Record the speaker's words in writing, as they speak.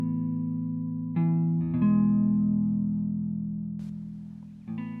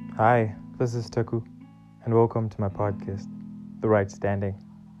Hi, this is Taku, and welcome to my podcast, The Right Standing.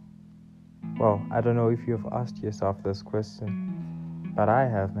 Well, I don't know if you've asked yourself this question, but I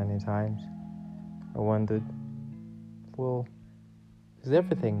have many times. I wondered, well, is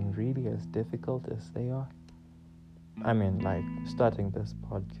everything really as difficult as they are? I mean, like starting this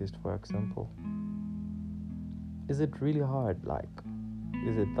podcast, for example. Is it really hard?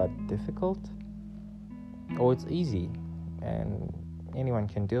 Is it that difficult? Or it's easy, and anyone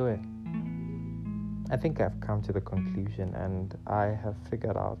can do it? I think I've come to the conclusion and I have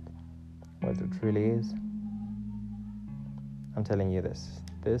figured out what it really is. I'm telling you this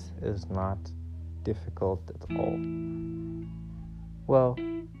is not difficult at all. Well,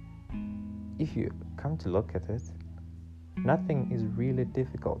 if you come to look at it, nothing is really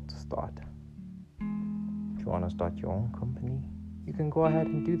difficult to start. If you want to start your own company, you can go ahead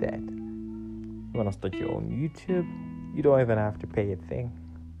and do that. You want to start your own YouTube, you don't even have to pay a thing.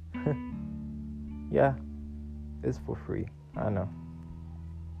 Yeah, it's for free, I know.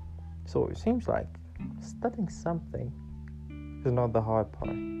 So it seems like starting something is not the hard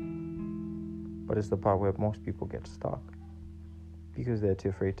part, but it's the part where most people get stuck because they're too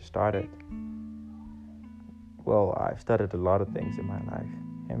afraid to start it. Well, I've started a lot of things in my life,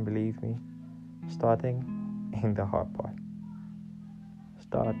 and believe me, starting ain't the hard part.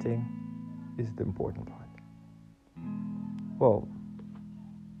 Starting is the important part. Well,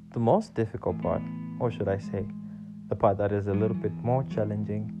 the most difficult part, or should I say, the part that is a little bit more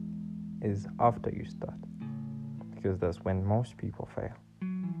challenging, is after you start, because that's when most people fail.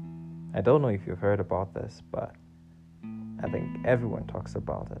 I don't know if you've heard about this, but I think everyone talks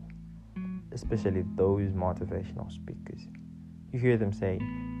about it, especially those motivational speakers. You hear them say,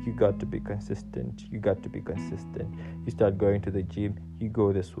 you got to be consistent, you start going to the gym, you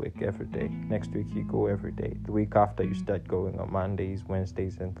go this week every day, next week you go every day, the week after you start going on Mondays,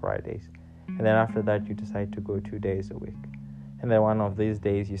 Wednesdays and Fridays, and then after that you decide to go 2 days a week, and then one of these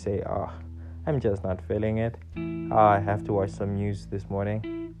days you say, I'm just not feeling it, I have to watch some news this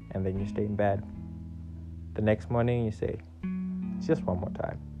morning, and then you stay in bed. The next morning you say, it's just one more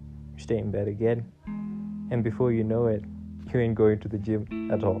time, you stay in bed again, and before you know it, you ain't going to the gym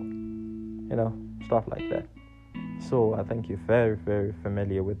at all. Stuff like that. So I think you're very, very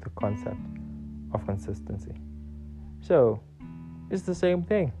familiar with the concept of consistency. So it's the same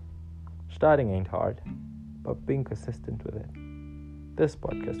thing. Starting ain't hard, but being consistent with it. This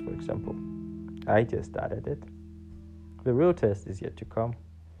podcast, for example, I just started it. The real test is yet to come.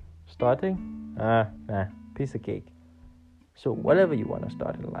 Starting? Piece of cake. So whatever you want to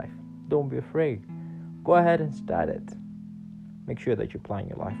start in life, don't be afraid. Go ahead and start it. Make sure that you plan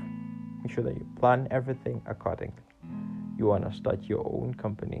your life. Make sure that you plan everything accordingly. You want to start your own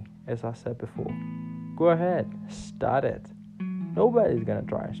company, as I said before. Go ahead, start it. Nobody's going to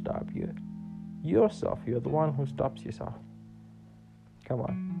try and stop you. Yourself, you're the one who stops yourself. Come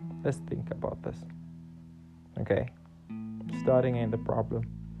on, let's think about this. Okay? Starting ain't the problem.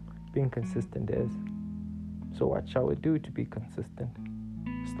 Being consistent is. So what shall we do to be consistent?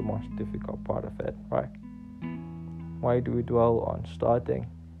 It's the most difficult part of it, right? Why do we dwell on starting?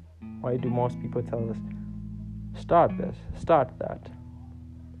 Why do most people tell us, start this, start that?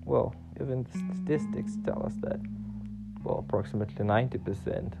 Well, even the statistics tell us that, approximately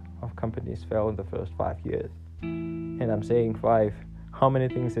 90% of companies fail in the first 5 years. And I'm saying 5. How many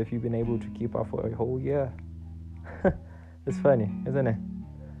things have you been able to keep up for a whole year? It's funny, isn't it?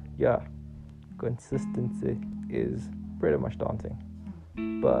 Yeah, consistency is pretty much daunting.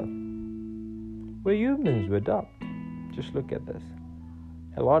 But we're humans, we adapt. Just look at this.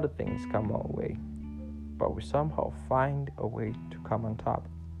 A lot of things come our way, but we somehow find a way to come on top.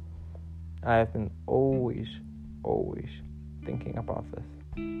 I have been always thinking about this.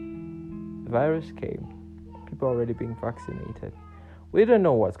 The virus came, people are already being vaccinated. We don't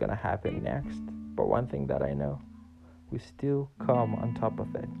know what's going to happen next, but one thing that I know, we still come on top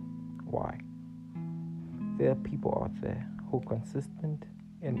of it. Why? There are people out there who are consistent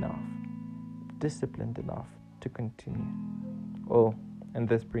enough, disciplined enough to continue. Oh, and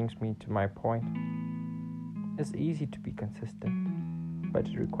this brings me to my point. It's easy to be consistent, but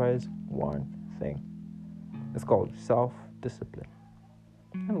it requires one thing. It's called self-discipline.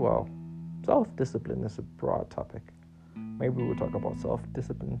 And self-discipline is a broad topic. Maybe we'll talk about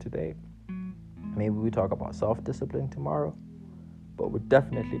self-discipline today. Maybe we'll talk about self-discipline tomorrow. But we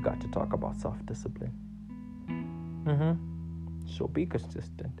definitely got to talk about self-discipline. So be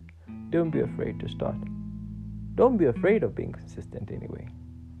consistent. Don't be afraid to start. Don't be afraid of being consistent anyway.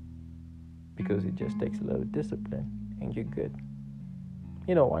 Because it just takes a little discipline and you're good.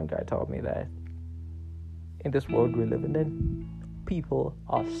 One guy told me that in this world we're living in, people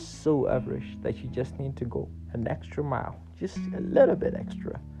are so average that you just need to go an extra mile, just a little bit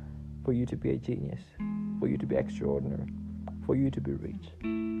extra, for you to be a genius, for you to be extraordinary, for you to be rich.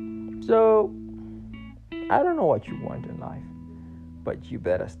 So, I don't know what you want in life, but you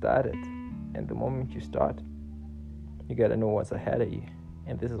better start it. And the moment you start, you gotta know what's ahead of you.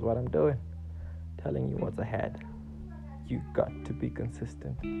 And this is what I'm doing, telling you what's ahead. You got to be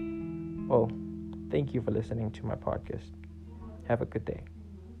consistent. Well, thank you for listening to my podcast. Have a good day.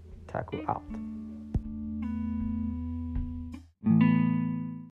 Taku out.